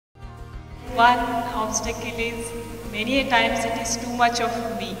one obstacle is, many a times it is too much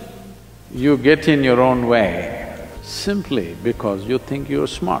of me. You get in your own way simply because you think you're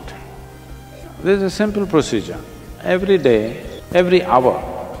smart. There's a simple procedure. Every day, every hour,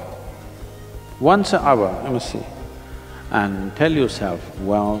 once an hour, you must see, and tell yourself,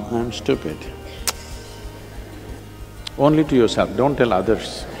 well, I'm stupid. Only to yourself, don't tell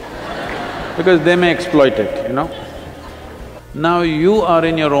others because they may exploit it, you know. Now you are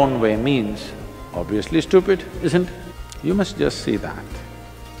in your own way means obviously stupid, isn't it? You must just see that.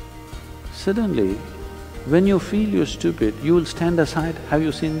 Suddenly, when you feel you're stupid, you will stand aside. Have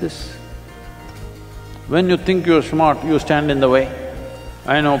you seen this? When you think you're smart, you stand in the way.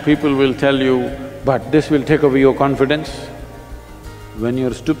 I know people will tell you, but this will take away your confidence. When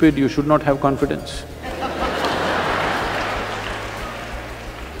you're stupid, you should not have confidence.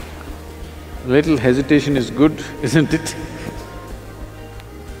 Little hesitation is good, isn't it?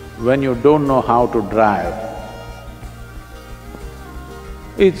 When you don't know how to drive,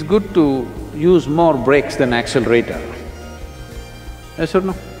 it's good to use more brakes than accelerator. Yes or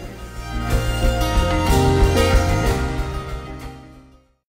no?